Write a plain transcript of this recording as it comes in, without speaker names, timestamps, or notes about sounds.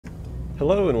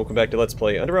Hello and welcome back to Let's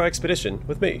Play UnderRail Expedition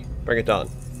with me, BringItDon.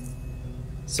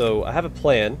 So I have a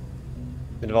plan.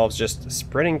 It involves just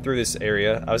sprinting through this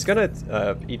area. I was gonna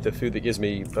eat the food that gives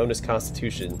me bonus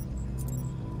constitution,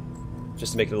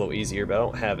 just to make it a little easier, but I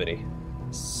don't have any.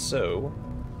 So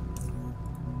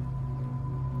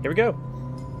here we go.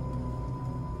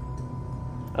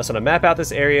 I just want to map out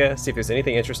this area, see if there's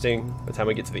anything interesting by the time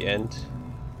we get to the end.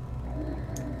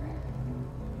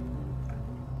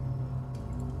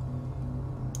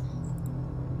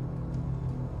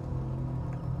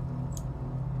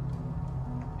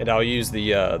 And I'll use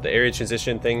the area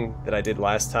transition thing that I did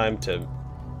last time to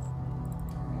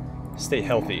stay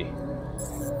healthy.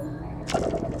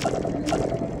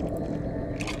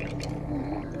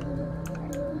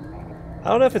 I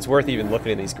don't know if it's worth even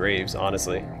looking at these graves,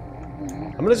 honestly.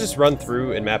 I'm gonna just run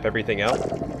through and map everything out.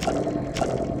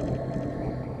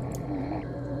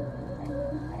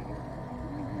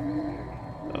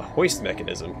 A hoist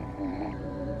mechanism.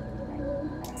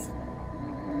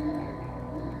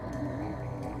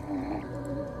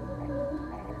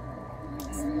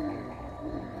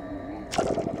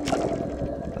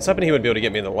 I was hoping he would be able to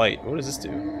get me in the light. What does this do?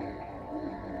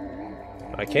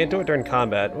 I can't do it during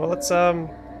combat. Well, let's,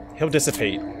 he'll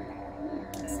dissipate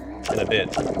in a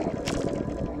bit. I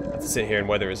have to sit here and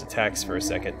weather his attacks for a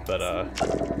second, but,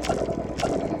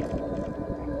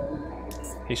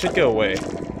 he should go away.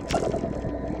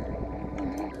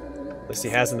 At least he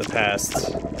has in the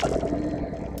past.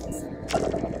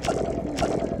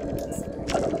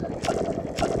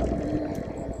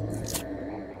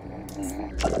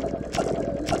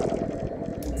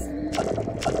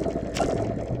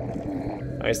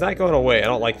 He's not going away. I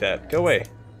don't like that. Go away.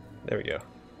 There we go.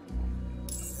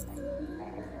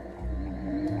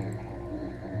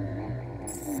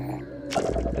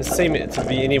 Doesn't seem to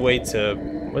be any way to...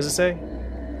 What does it say?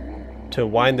 To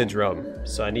wind the drum.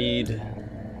 So I need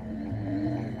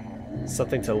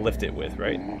something to lift it with,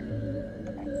 right?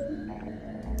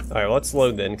 Alright, well, let's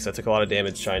load then, because I took a lot of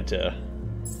damage trying to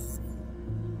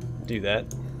do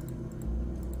that.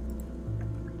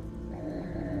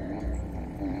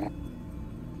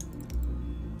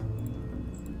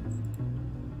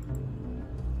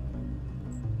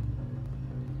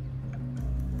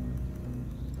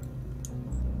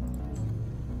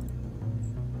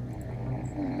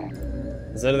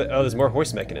 Oh, there's more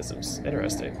hoist mechanisms.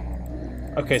 Interesting.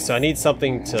 Okay, so I need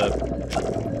something to...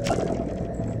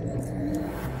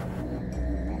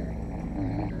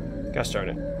 Gosh darn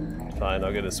it. Fine,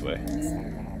 I'll go this way.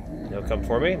 He'll come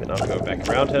for me, then I'll go back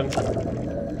around him.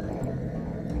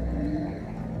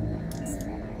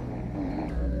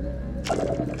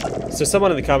 So someone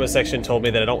in the comment section told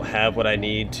me that I don't have what I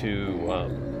need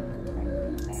to...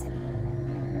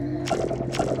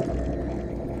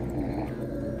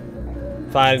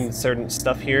 find certain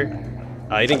stuff here.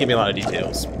 He didn't give me a lot of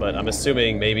details, but I'm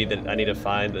assuming maybe that I need to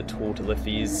find the tool to lift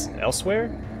these elsewhere.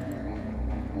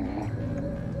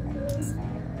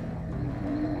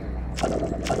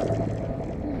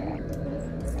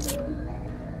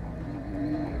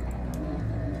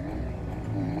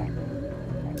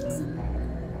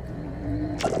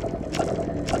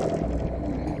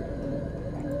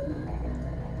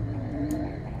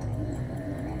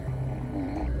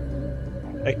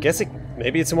 I guess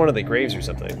maybe it's in one of the graves or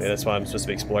something. Maybe that's why I'm supposed to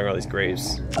be exploring all these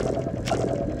graves.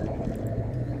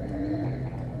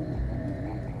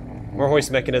 More hoist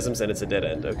mechanisms and it's a dead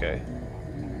end. Okay.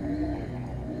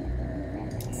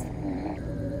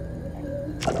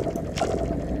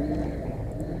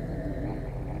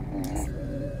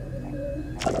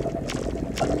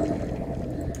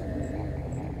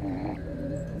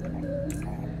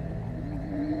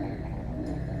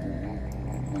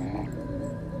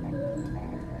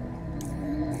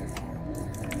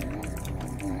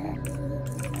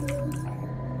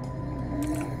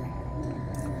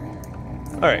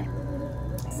 Alright.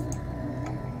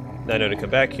 Now I know to come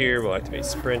back here, we'll activate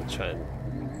sprint, try and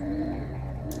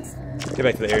get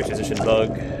back to the area transition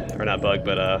bug. Or not bug,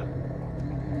 but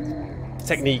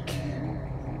technique.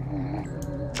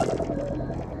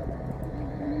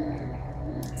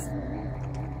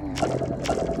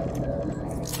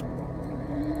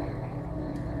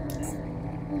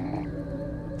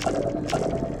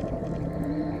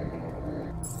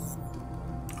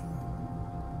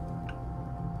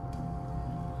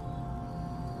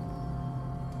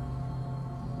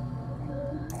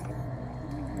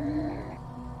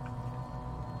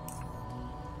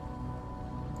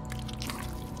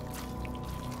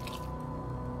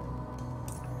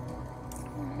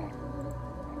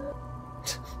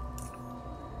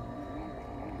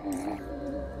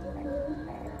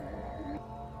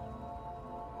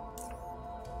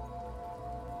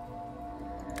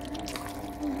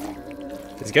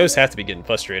 These ghosts have to be getting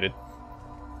frustrated.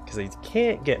 Because they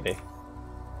can't get me.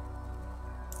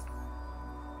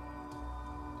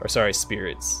 Or sorry,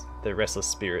 spirits. They're restless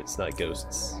spirits, not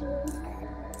ghosts.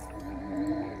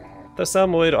 Though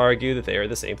some would argue that they are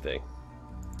the same thing.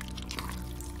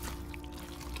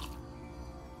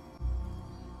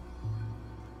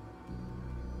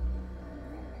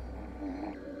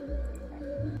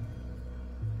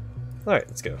 Alright,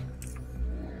 let's go.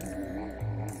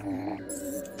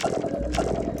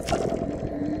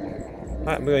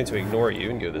 Alright, I'm going to ignore you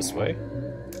and go this way.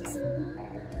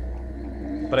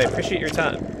 But I appreciate your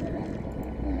time.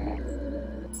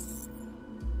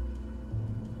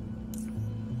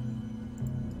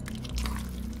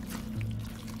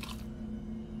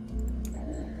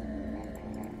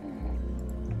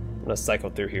 I'm gonna cycle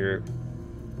through here.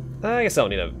 I guess I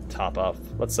don't need a top off.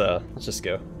 Let's just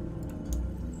go.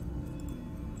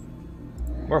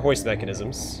 More hoist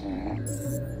mechanisms.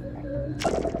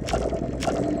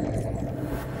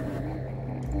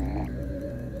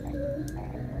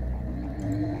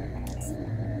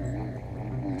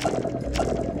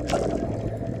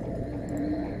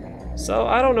 So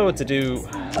I don't know what to do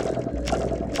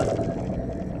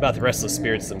about the restless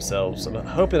spirits themselves. I'm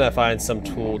hoping I find some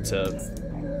tool to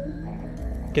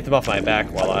get them off my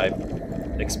back while I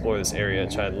explore this area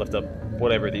and try and lift up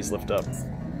whatever these lift up.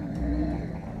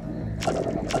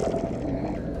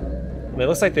 It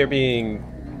looks like they're being...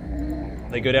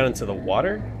 they go down into the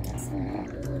water?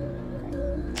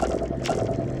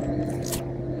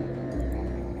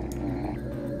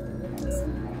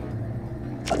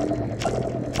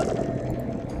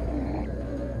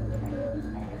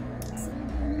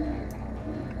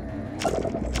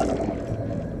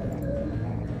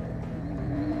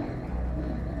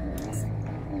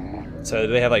 So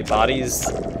do they have like bodies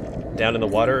down in the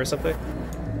water or something?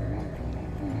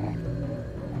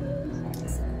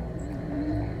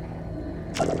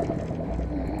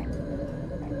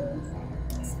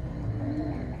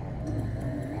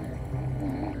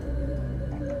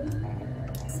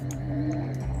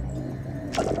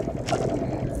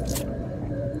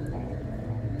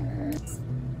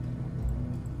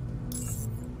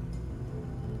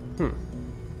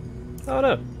 I don't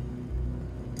know.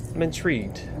 I'm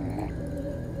intrigued.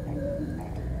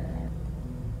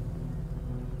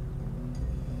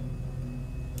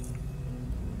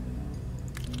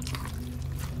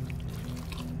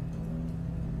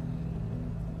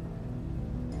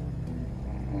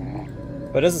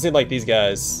 But it doesn't seem like these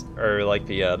guys are like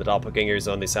the doppelgangers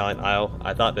on the Silent Isle.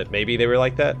 I thought that maybe they were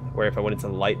like that, where if I went into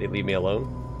the light, they'd leave me alone.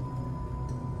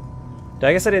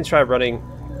 I guess I didn't try running.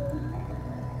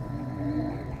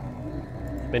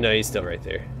 But no, he's still right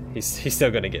there. He's still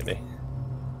gonna get me.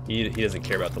 He doesn't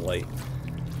care about the light.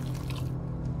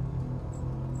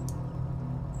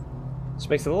 Which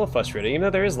makes it a little frustrating, even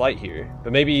though there is light here.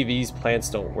 But maybe these plants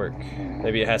don't work.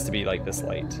 Maybe it has to be like this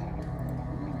light.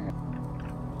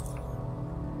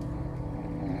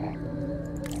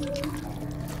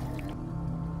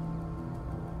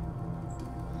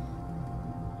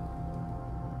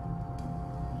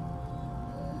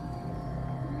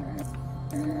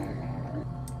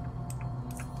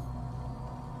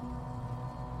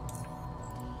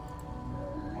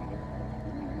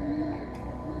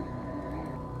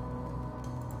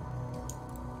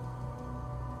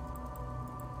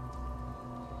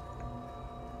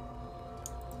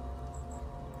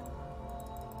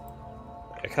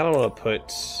 I kind of want to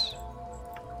put...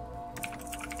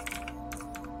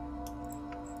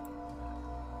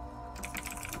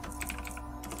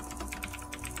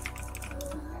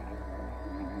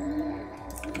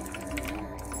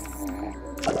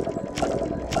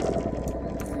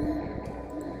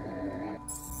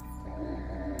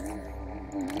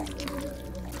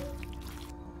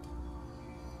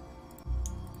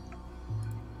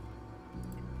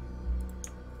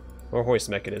 more hoist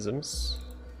mechanisms.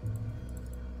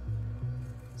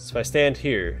 So if I stand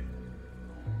here,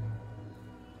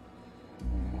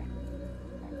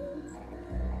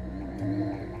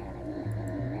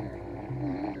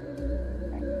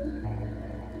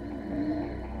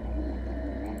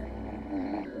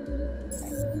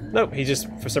 nope, he just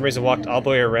for some reason walked all the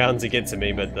way around to get to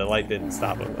me, but the light didn't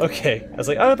stop him. Okay, I was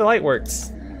like, oh, the light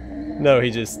works. No, he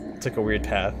just took a weird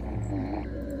path.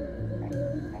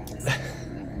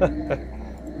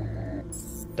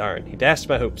 Darn, he dashed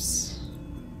my hopes.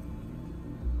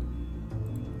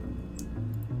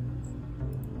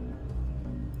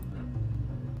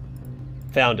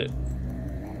 Found it.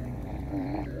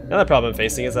 Another problem I'm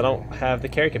facing is I don't have the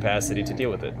carry capacity to deal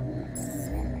with it.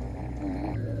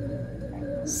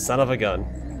 Son of a gun.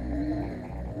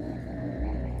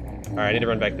 Alright, I need to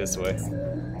run back this way.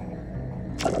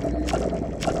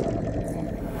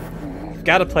 I've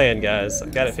got a plan, guys.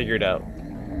 I've got it figured out.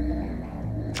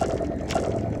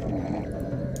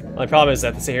 My problem is I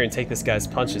have to sit here and take this guy's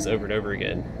punches over and over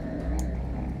again.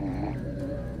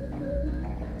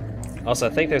 Also, I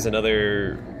think there's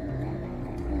another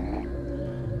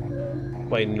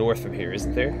way north from here,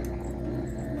 isn't there?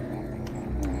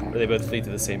 Or they both lead to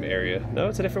the same area. No,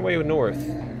 it's a different way north.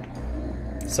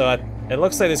 So it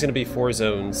looks like there's going to be 4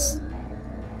 zones.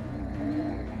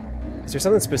 Is there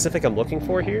something specific I'm looking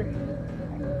for here?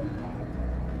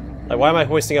 Like, why am I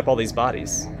hoisting up all these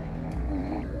bodies?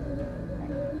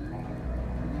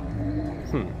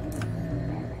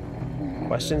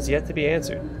 Questions yet to be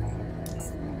answered.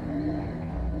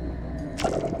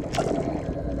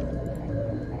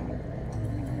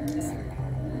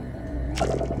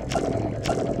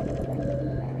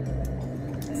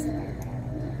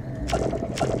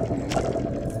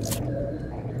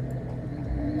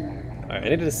 Alright, I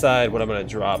need to decide what I'm going to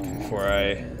drop before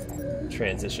I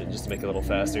transition, just to make it a little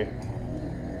faster.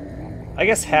 I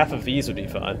guess half of these would be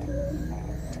fine.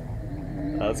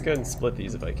 Let's go ahead and split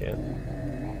these if I can.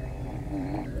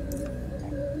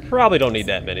 Probably don't need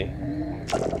that many.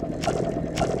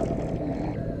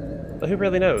 But who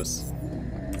really knows?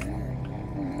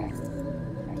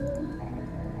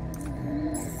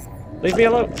 Leave me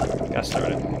alone! Gosh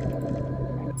darn it.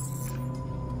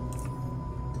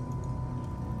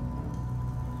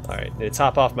 Alright, need to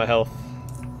top off my health.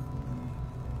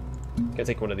 Gonna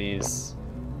take one of these.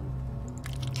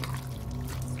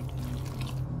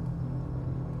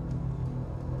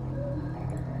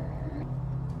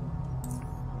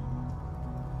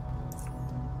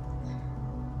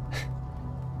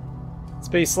 It's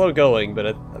pretty slow going, but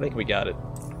I think we got it.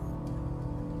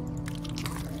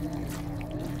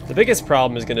 The biggest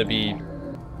problem is gonna be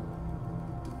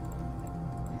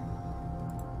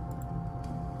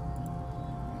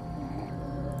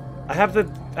I have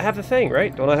the thing,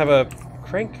 right? Don't I have a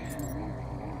crank?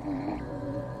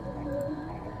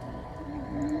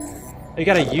 You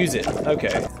gotta use it.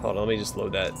 Okay, hold on, let me just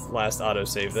load that last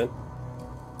autosave then.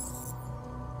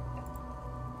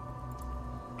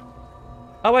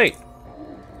 Oh wait!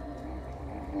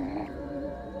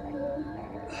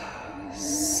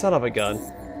 Son of a gun.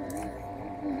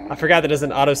 I forgot that it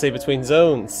doesn't autosave between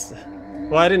zones.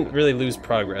 Well, I didn't really lose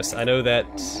progress. I know that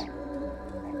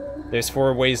there's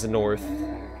 4 ways north.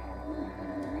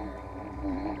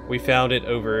 We found it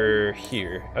over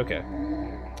here. Okay.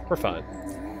 We're fine.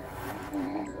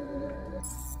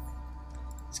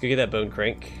 Let's go get that bone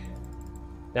crank.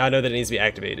 Now I know that it needs to be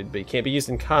activated, but it can't be used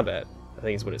in combat, I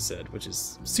think is what it said, which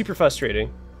is super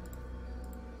frustrating.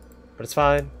 But it's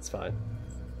fine. It's fine.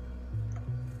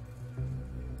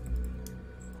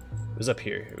 It was up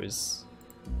here. It was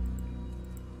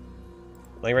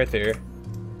laying right there.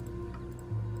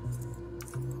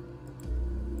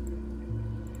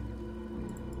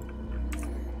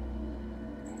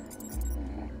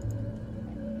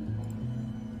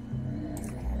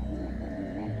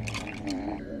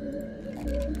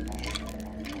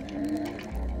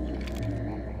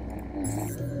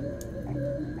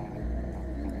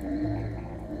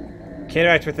 Can't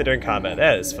interact with it during combat.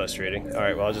 That is frustrating.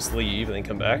 Alright, well, I'll just leave and then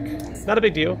come back. Not a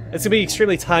big deal. It's gonna be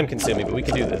extremely time consuming, but we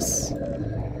can do this.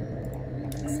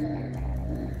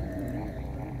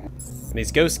 And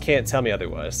these ghosts can't tell me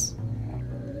otherwise.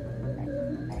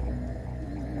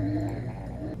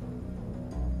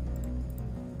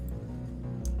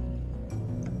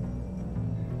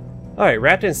 Alright,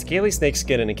 wrapped in scaly snake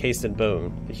skin and encased in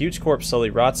bone, the huge corpse slowly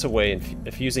rots away,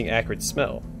 effusing acrid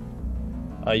smell.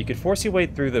 You could force your way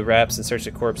through the wraps and search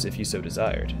the corpse if you so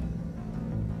desired.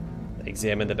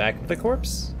 Examine the back of the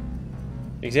corpse?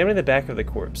 Examining the back of the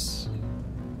corpse.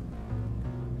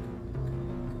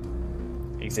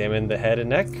 Examine the head and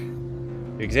neck?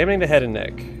 You're examining the head and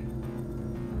neck.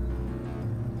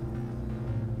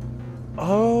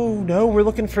 Oh, no, we're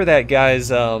looking for that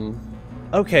guy's,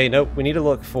 okay, nope, we need to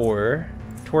look for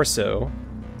torso.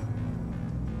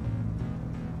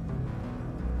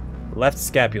 Left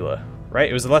scapula. Right?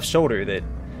 It was the left shoulder that...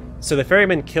 So the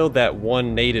ferryman killed that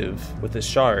one native with his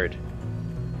shard.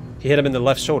 He hit him in the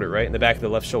left shoulder, right? In the back of the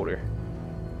left shoulder.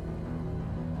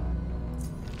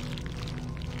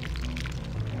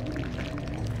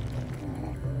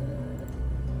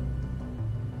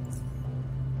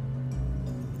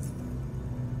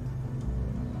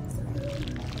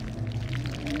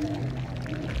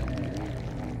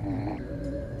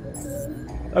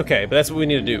 Okay, but that's what we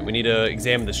need to do. We need to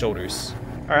examine the shoulders.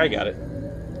 Alright, I got it.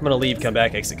 I'm gonna leave, come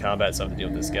back, exit combat, so I have to deal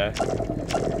with this guy.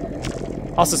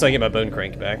 Also, so I can get my bone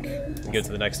crank back and go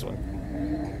to the next one.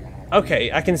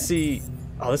 Okay, I can see...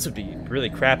 Oh, this would be really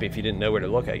crappy if you didn't know where to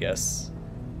look, I guess.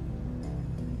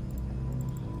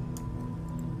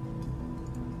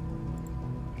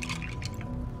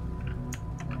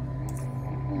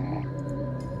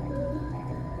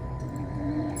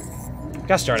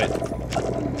 Gosh darn it.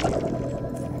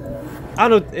 I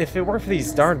don't know, if it weren't for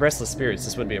these darn restless spirits,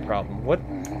 this wouldn't be a problem. What?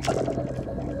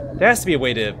 There has to be a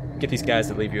way to get these guys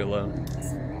to leave you alone.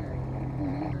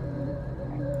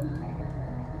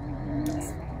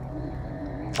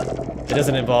 It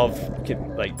doesn't involve,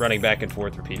 like, running back and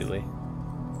forth repeatedly.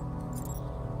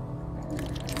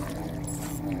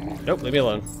 Nope, leave me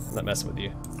alone. I'm not messing with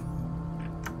you.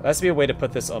 There has to be a way to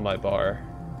put this on my bar.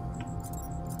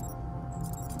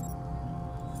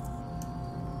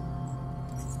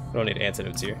 I don't need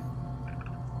antidotes here.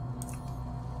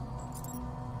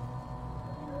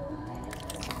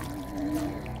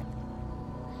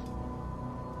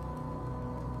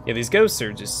 Yeah, these ghosts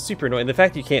are just super annoying. The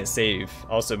fact you can't save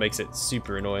also makes it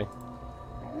super annoying.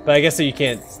 But I guess so you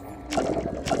can't...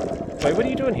 Wait, what are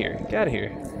you doing here? Get out of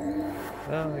here.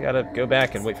 Well, I gotta go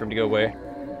back and wait for him to go away.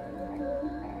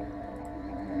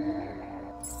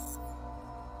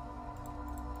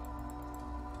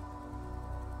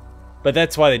 But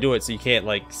that's why they do it, so you can't,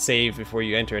 like, save before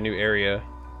you enter a new area,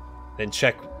 then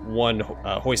check one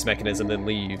hoist mechanism, then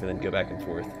leave, and then go back and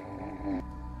forth.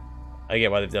 I get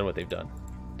why they've done what they've done.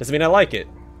 Doesn't mean I like it,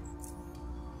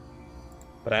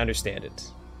 but I understand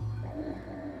it.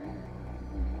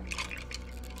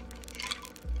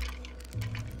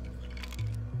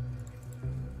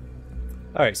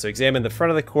 Alright, so examine the front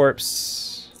of the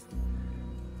corpse,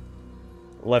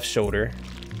 left shoulder.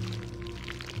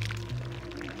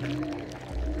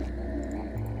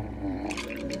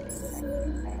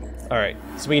 Alright,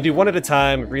 so we can do one at a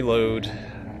time, reload.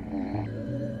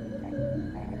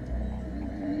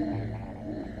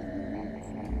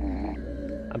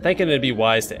 I'm thinking it'd be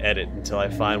wise to edit until I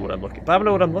find what I'm looking for. But I don't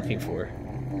know what I'm looking for.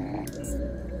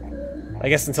 I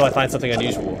guess until I find something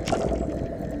unusual.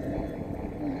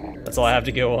 That's all I have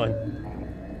to go on.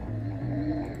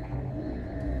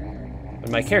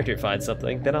 When my character finds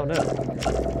something, then I'll know.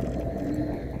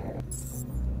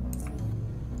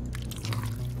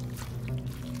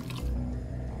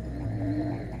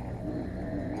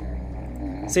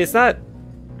 See, it's not...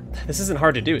 This isn't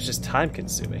hard to do, it's just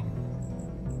time-consuming.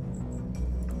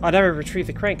 I'll never retrieve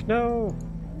the crank, no!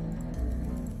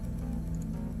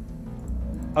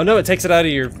 Oh no, it takes it out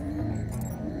of your...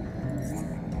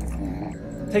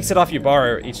 Takes it off your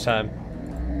bar each time.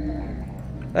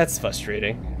 That's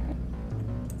frustrating.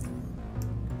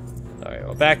 Alright,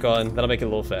 well, back on. That'll make it a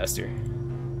little faster.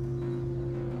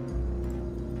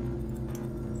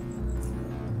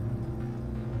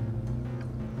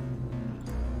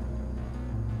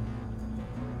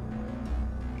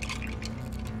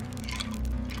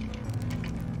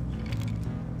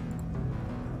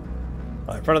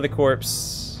 In front of the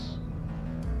corpse,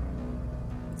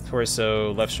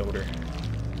 torso, left shoulder.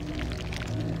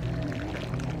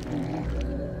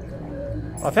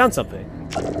 Oh, I found something.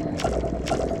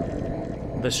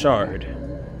 The shard.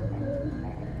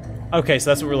 Okay, so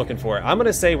that's what we're looking for. I'm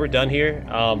gonna say we're done here.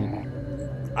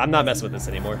 I'm not messing with this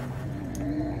anymore.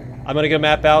 I'm gonna go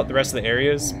map out the rest of the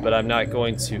areas, but I'm not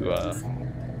going to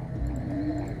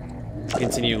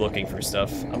continue looking for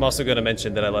stuff. I'm also gonna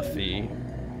mention that I left the...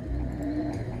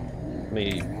 Let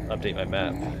me update my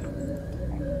map.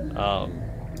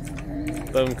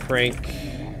 Bone crank,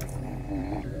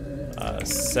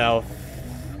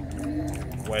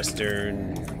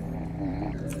 southwestern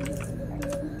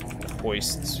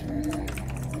hoist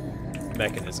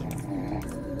mechanism.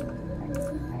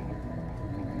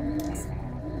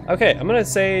 Okay, I'm gonna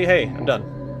say, hey, I'm done.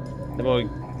 Then we'll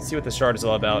see what the shard is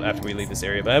all about after we leave this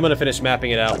area. But I'm gonna finish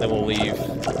mapping it out, then we'll leave,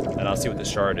 and I'll see what the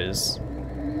shard is.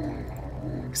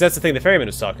 Because that's the thing the ferryman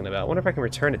was talking about. I wonder if I can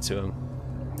return it to him.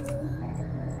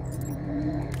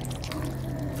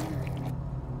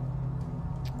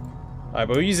 Alright,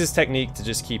 but we'll use this technique to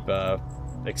just keep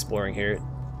exploring here.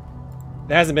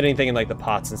 There hasn't been anything in like the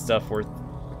pots and stuff worth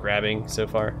grabbing so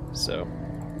far, so...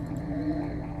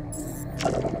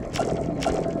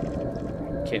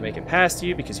 Can't make it past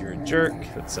you because you're a jerk.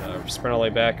 Let's sprint all the way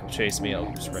back. He'll chase me.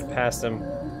 I'll sprint past him.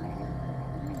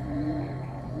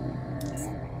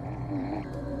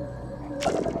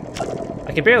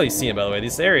 I can barely see him, by the way.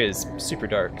 This area is super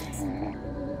dark.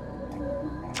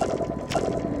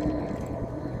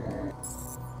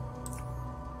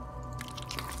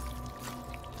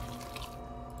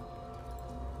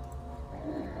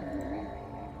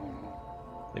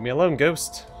 Leave me alone,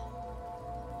 ghost.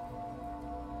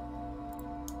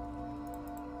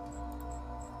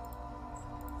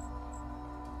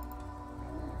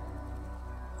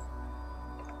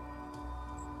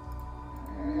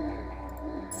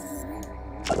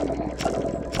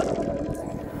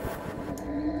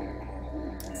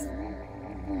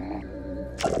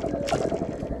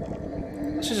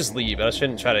 I should just leave. I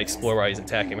shouldn't try to explore while he's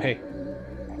attacking me.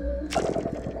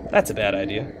 That's a bad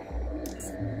idea.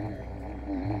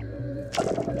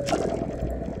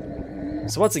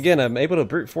 So once again, I'm able to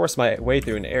brute force my way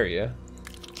through an area.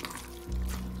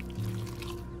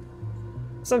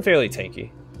 So I'm fairly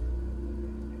tanky.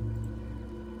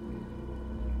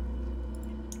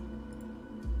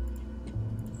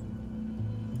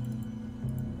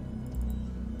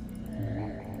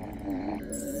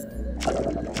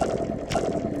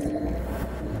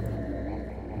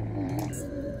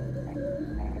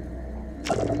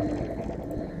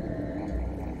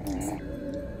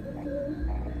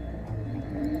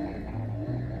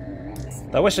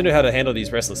 I wish I knew how to handle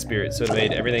these restless spirits, so it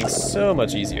made everything so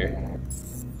much easier.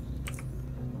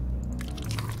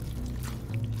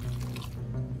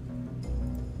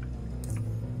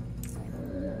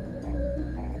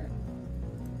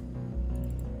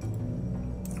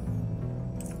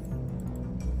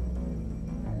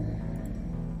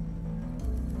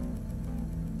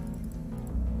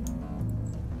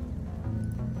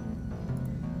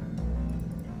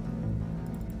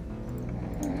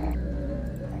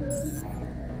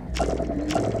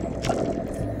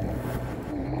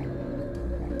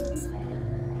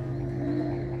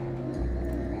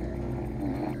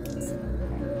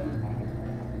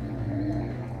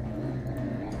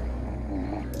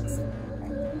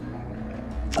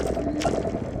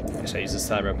 I use this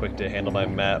time real quick to handle my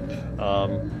map. I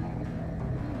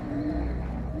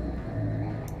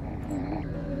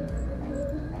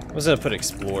was gonna put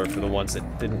explore for the ones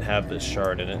that didn't have the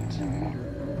shard in it.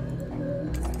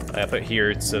 I put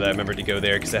here so that I remembered to go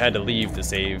there because I had to leave to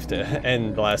save to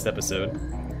end the last episode.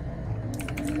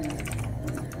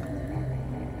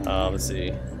 Let's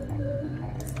see.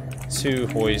 2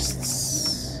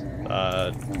 hoists,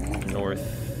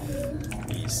 northeast.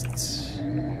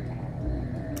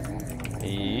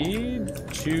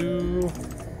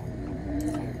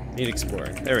 Need explorer.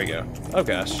 There we go. Oh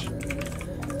gosh.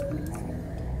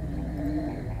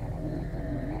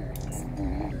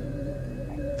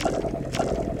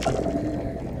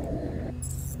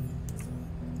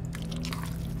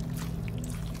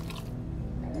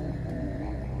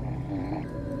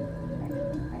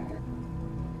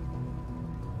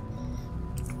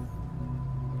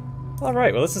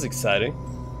 Alright, well this is exciting.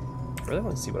 I really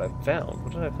want to see what I found.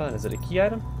 What did I find? Is it a key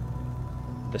item?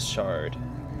 The shard.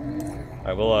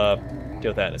 Alright, we'll deal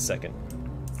with that in a second.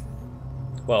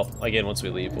 Well, again, once we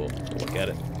leave, we'll look at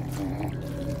it.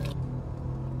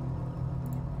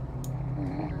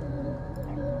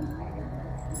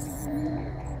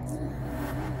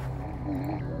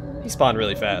 He spawned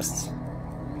really fast.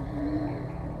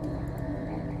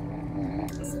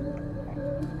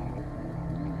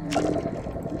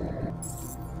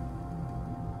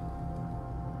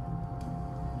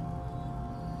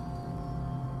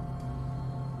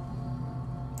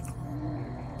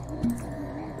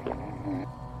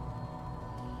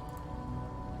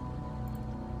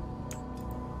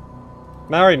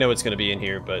 I already know what's going to be in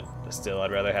here, but still,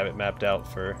 I'd rather have it mapped out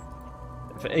for,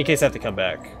 in case I have to come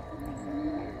back.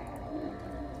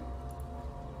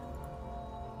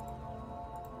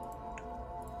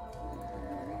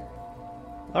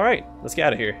 All right, let's get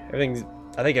out of here. I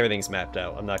think everything's mapped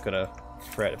out. I'm not going to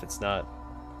fret if it's not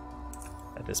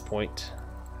at this point.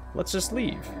 Let's just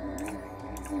leave.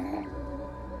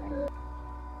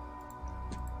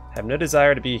 Have no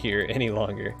desire to be here any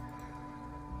longer.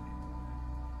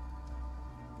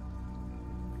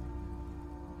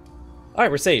 Alright,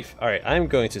 we're safe. Alright, I'm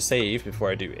going to save before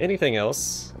I do anything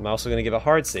else. I'm also going to give a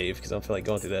hard save because I don't feel like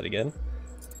going through that again.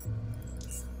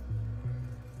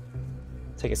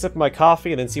 Take a sip of my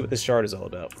coffee and then see what this shard is all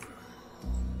about.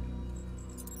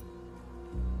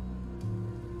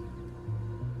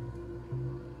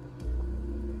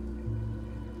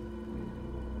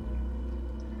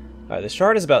 Alright, the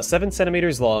shard is about 7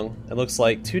 centimeters long and looks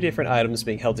like 2 different items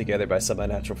being held together by some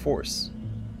unnatural force.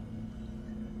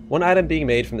 One item being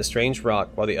made from the strange rock,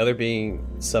 while the other being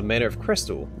some manner of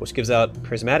crystal, which gives out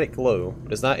prismatic glow,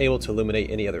 but is not able to illuminate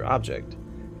any other object.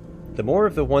 The more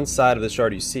of the one side of the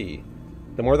shard you see,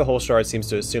 the more the whole shard seems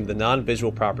to assume the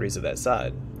non-visual properties of that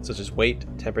side, such as weight,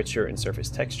 temperature, and surface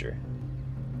texture.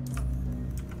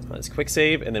 Let's quick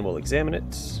save, and then we'll examine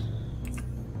it.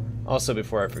 Also,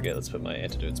 before I forget, let's put my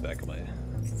antidotes back on my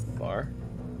bar.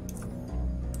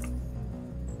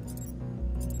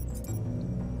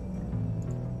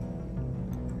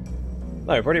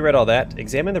 Alright, I've already read all that.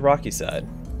 Examine the rocky side.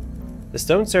 The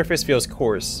stone surface feels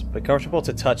coarse, but comfortable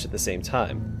to touch at the same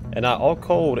time, and not all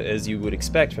cold as you would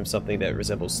expect from something that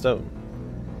resembles stone.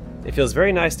 It feels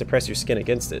very nice to press your skin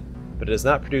against it, but it does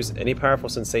not produce any powerful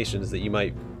sensations that you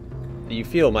might that you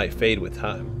feel might fade with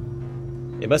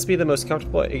time. It must be the most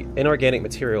comfortable inorganic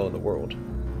material in the world.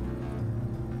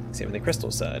 Examine the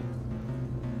crystal side.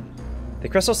 The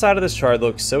crystal side of this shard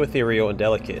looks so ethereal and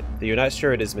delicate that you're not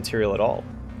sure it is material at all.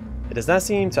 It does not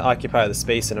seem to occupy the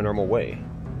space in a normal way.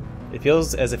 It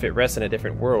feels as if it rests in a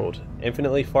different world,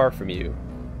 infinitely far from you,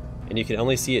 and you can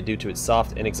only see it due to its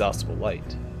soft, inexhaustible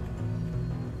light.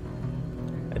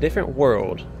 A different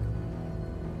world.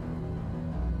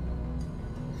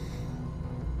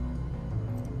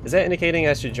 Is that indicating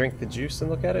I should drink the juice and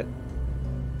look at it?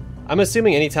 I'm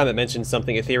assuming anytime it mentions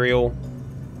something ethereal,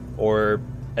 or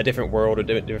a different world, or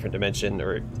different dimension,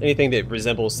 or anything that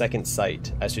resembles second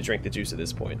sight, I should drink the juice at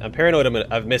this point. I'm paranoid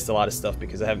I've missed a lot of stuff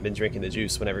because I haven't been drinking the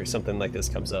juice whenever something like this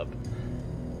comes up.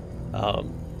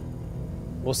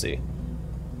 We'll see.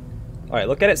 Alright,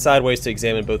 look at it sideways to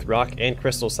examine both rock and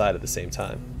crystal side at the same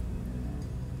time.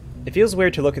 It feels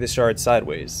weird to look at the shard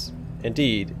sideways.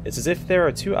 Indeed, it's as if there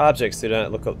are two objects that do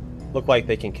not look like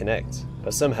they can connect,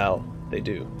 but somehow they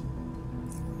do.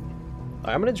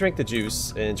 Alright, I'm going to drink the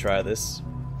juice and try this,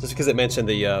 just because it mentioned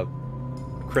the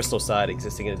crystal side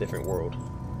existing in a different world.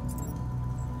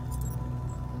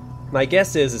 My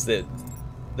guess is that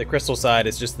the crystal side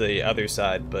is just the other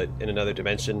side, but in another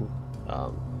dimension.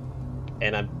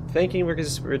 And I'm thinking we're going to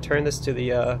just return this to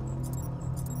the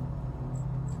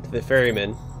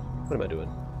ferryman. What am I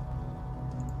doing?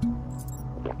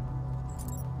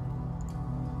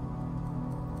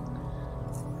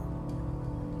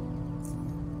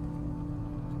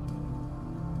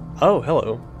 Oh,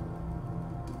 hello.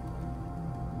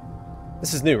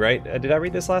 This is new, right? Did I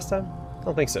read this last time? I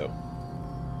don't think so.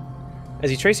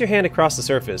 As you trace your hand across the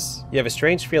surface, you have a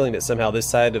strange feeling that somehow this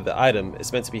side of the item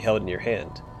is meant to be held in your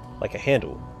hand, like a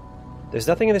handle. There's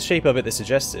nothing in the shape of it that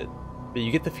suggests it, but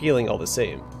you get the feeling all the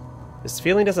same. This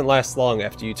feeling doesn't last long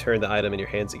after you turn the item in your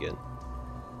hands again.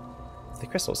 The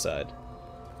crystal side.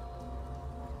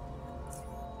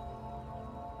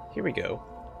 Here we go.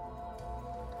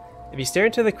 If you stare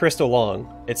into the crystal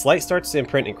long, its light starts to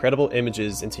imprint incredible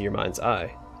images into your mind's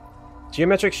eye.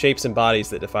 Geometric shapes and bodies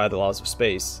that defy the laws of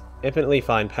space, infinitely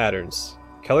fine patterns,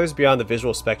 colors beyond the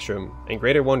visual spectrum, and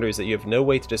greater wonders that you have no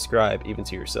way to describe even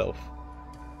to yourself.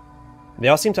 They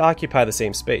all seem to occupy the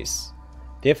same space,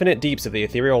 the infinite deeps of the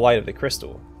ethereal light of the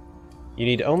crystal. You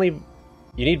need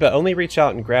but only reach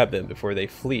out and grab them before they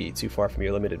flee too far from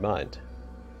your limited mind.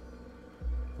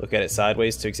 Look at it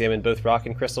sideways to examine both rock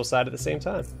and crystal side at the same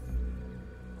time.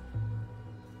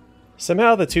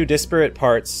 Somehow the two disparate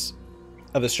parts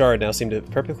of the shard now seem to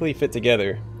perfectly fit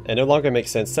together and no longer make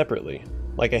sense separately,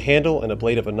 like a handle and a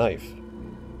blade of a knife.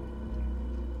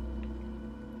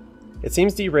 It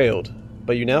seems derailed,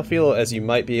 but you now feel as you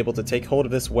might be able to take hold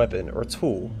of this weapon or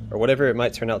tool, or whatever it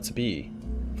might turn out to be,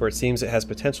 for it seems it has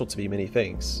potential to be many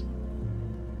things.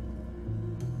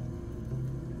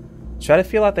 Try to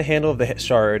feel out the handle of the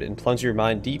shard and plunge your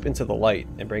mind deep into the light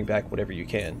and bring back whatever you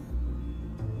can.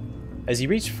 As you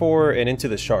reach for and into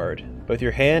the shard, both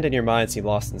your hand and your mind seem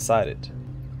lost inside it,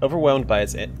 overwhelmed by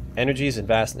its energies and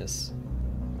vastness.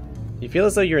 You feel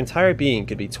as though your entire being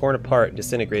could be torn apart and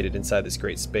disintegrated inside this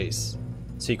great space,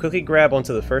 so you quickly grab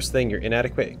onto the first thing your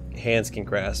inadequate hands can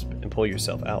grasp and pull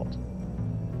yourself out.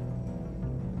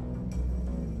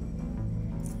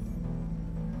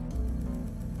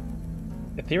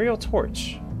 Ethereal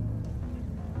Torch.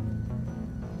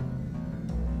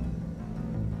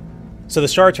 So the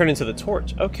shard turned into the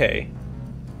torch. Okay.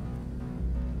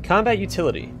 Combat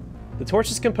utility. The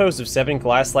torch is composed of 7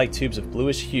 glass-like tubes of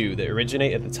bluish hue that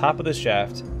originate at the top of the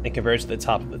shaft and converge to the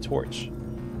top of the torch.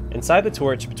 Inside the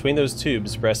torch, between those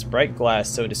tubes, rests bright glass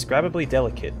so indescribably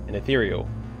delicate and ethereal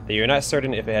that you're not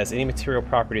certain if it has any material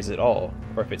properties at all,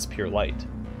 or if it's pure light.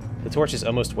 The torch is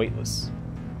almost weightless.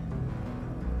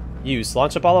 Use.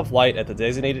 Launch a ball of light at the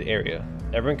designated area.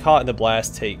 Everyone caught in the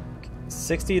blast take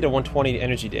 60 to 120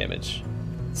 energy damage.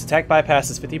 This attack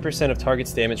bypasses 50% of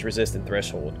target's damage resistant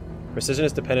threshold. Precision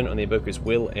is dependent on the invoker's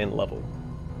will and level.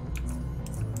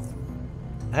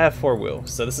 I have 4 will,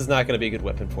 so this is not going to be a good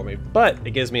weapon for me, but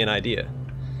it gives me an idea.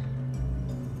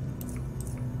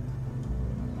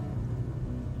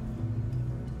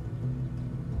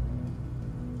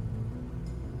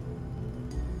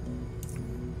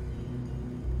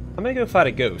 I'm going to go fight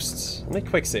a ghost. Let me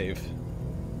quick save.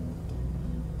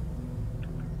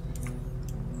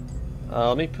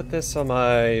 Let me put this on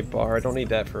my bar. I don't need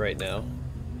that for right now.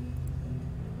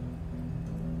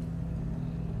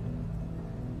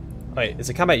 Wait, it's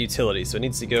a combat utility, so it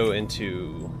needs to go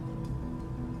into...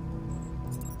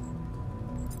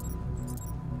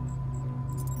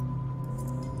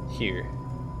 here.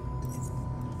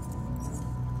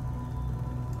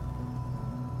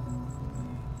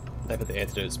 I put the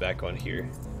antidotes back on here.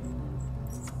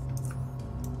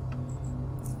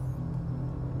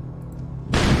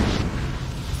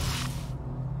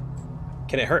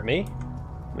 Can it hurt me?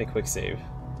 Make a quick save.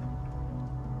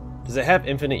 Does it have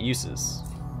infinite uses?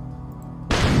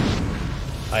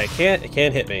 It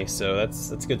can't hit me, so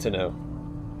that's good to know.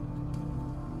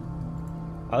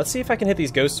 Let's see if I can hit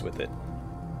these ghosts with it.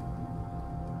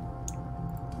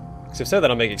 Because if so,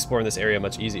 that'll make exploring this area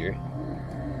much easier.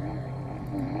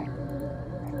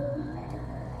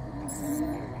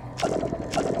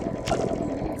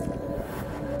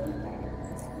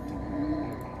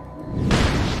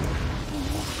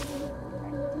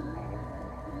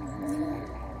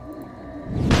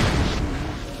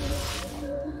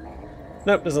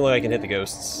 Nope, doesn't look like I can hit the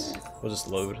ghosts. We'll just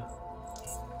load.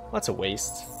 Lots of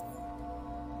waste.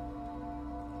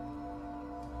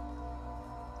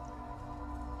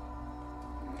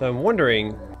 So I'm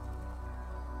wondering,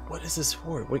 what is this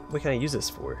for? What can I use this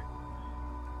for?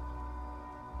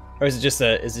 Or is it just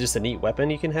a neat weapon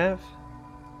you can have?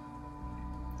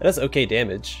 It does okay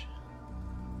damage.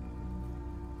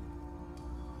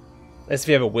 That's if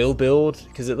you have a will build,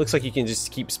 because it looks like you can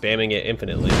just keep spamming it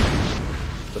infinitely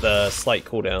with a slight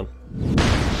cooldown. And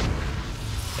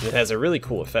it has a really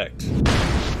cool effect.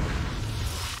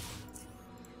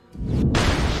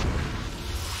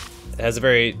 It has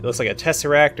a looks like a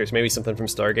Tesseract, or maybe something from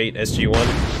Stargate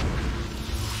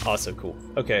SG-1. Also cool.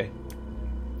 Okay.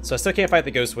 So I still can't fight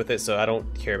the ghosts with it, so I don't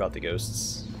care about the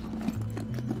ghosts.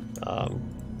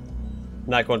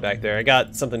 Not going back there. I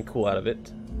got something cool out of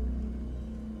it.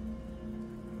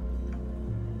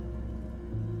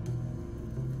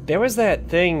 There was that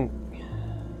thing...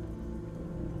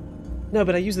 No,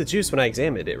 but I used the juice when I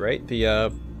examined it, right?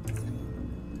 The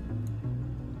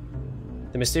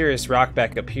mysterious rock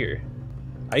back up here.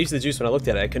 I used the juice when I looked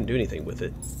at it. I couldn't do anything with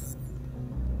it.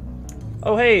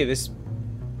 Oh, hey, there's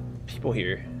people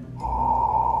here.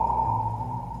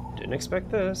 Didn't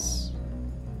expect this.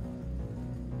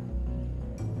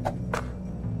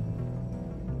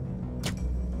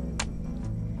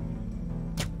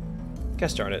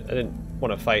 Gosh darn it, I didn't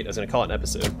want to fight. I was going to call it an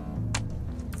episode.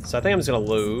 So I think I'm just going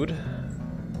to load.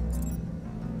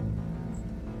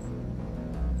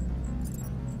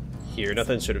 Here,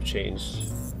 nothing should have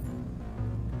changed.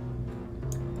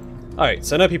 Alright,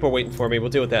 so I know people are waiting for me. We'll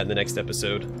deal with that in the next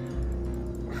episode.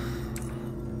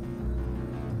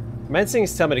 My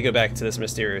instincts tell me to go back to this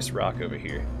mysterious rock over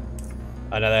here.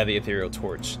 Now that I have the Ethereal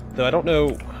Torch. Though I don't know...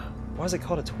 Why is it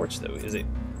called a torch, though? Is it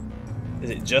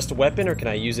just a weapon, or can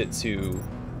I use it to...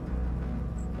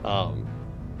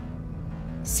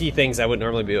 see things I wouldn't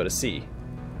normally be able to see?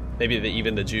 Maybe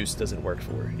even the juice doesn't work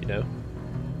for it, you know?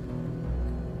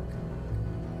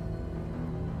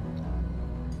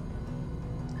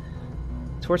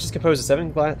 Torch is composed of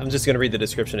 7 glass... I'm just going to read the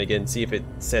description again, see if it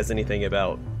says anything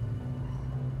about...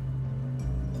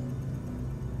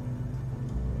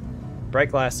 Bright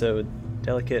glass, so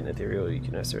delicate and ethereal, you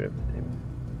can assert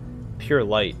pure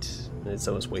light, and it's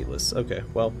almost weightless. Okay,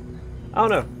 well, I don't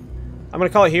know. I'm going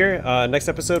to call it here. Next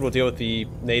episode, we'll deal with the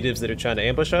natives that are trying to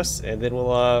ambush us, and then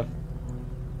we'll, I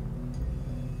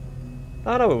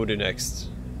don't know what we'll do next.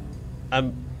 I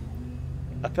feel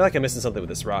like I'm missing something with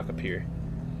this rock up here,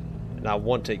 and I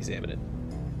want to examine it.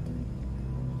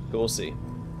 But we'll see.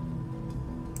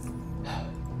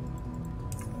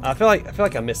 I feel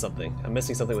like I missed something. I'm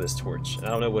missing something with this torch, and I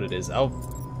don't know what it is. We'll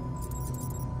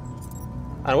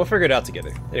figure it out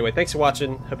together. Anyway, thanks for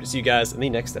watching. Hope to see you guys in the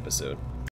next episode.